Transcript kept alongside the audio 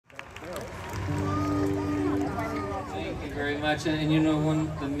much. And you know,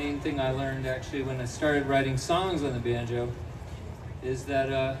 the main thing I learned actually when I started writing songs on the banjo is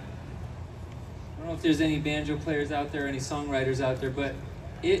that I don't know if there's any banjo players out there, any songwriters out there, but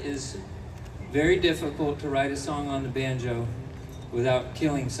it is very difficult to write a song on the banjo without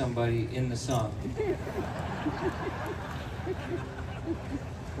killing somebody in the song.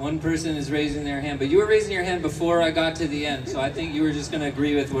 One person is raising their hand, but you were raising your hand before I got to the end, so I think you were just going to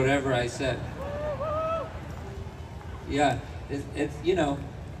agree with whatever I said. Yeah, it's you know,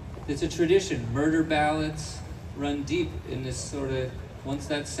 it's a tradition. Murder ballads run deep in this sort of, once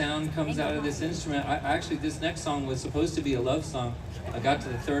that sound comes out of this instrument, actually this next song was supposed to be a love song. I got to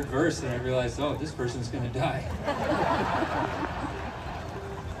the third verse and I realized, oh, this person's going to die.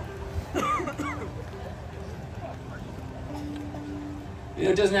 You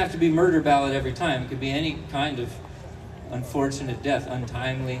know, it doesn't have to be murder ballad every time. It could be any kind of unfortunate death,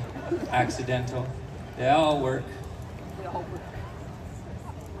 untimely, accidental. They all work.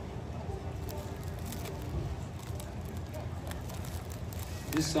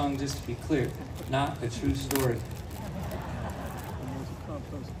 This song, just to be clear, not a true story.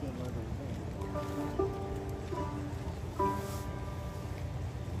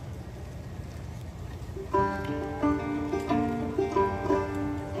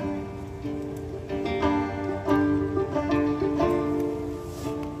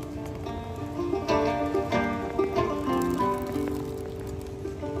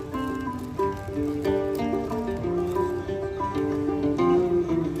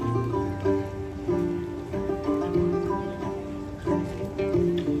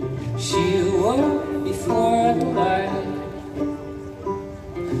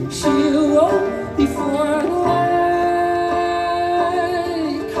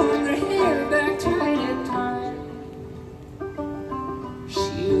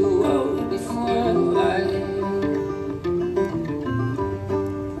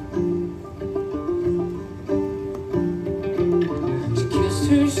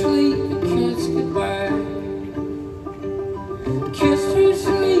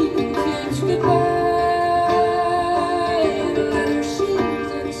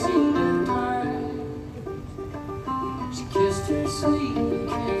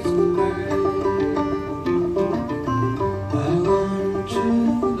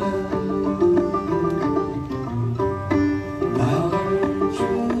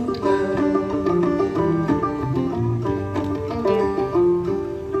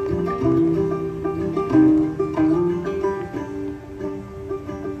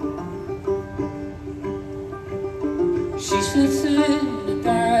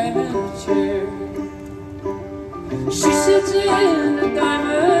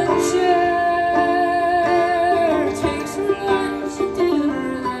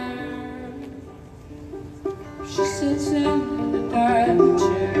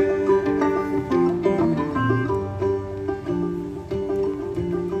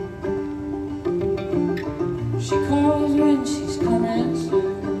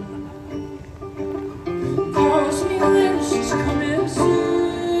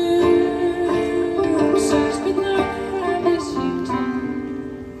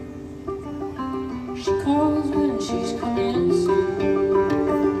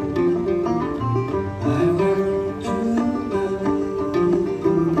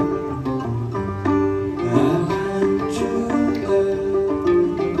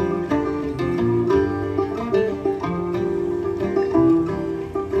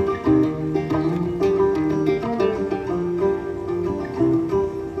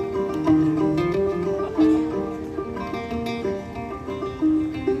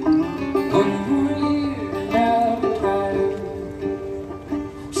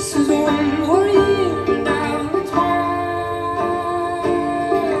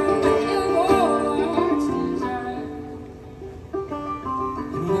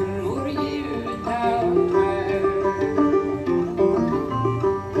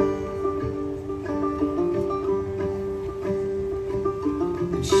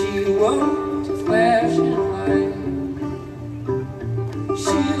 She won't flash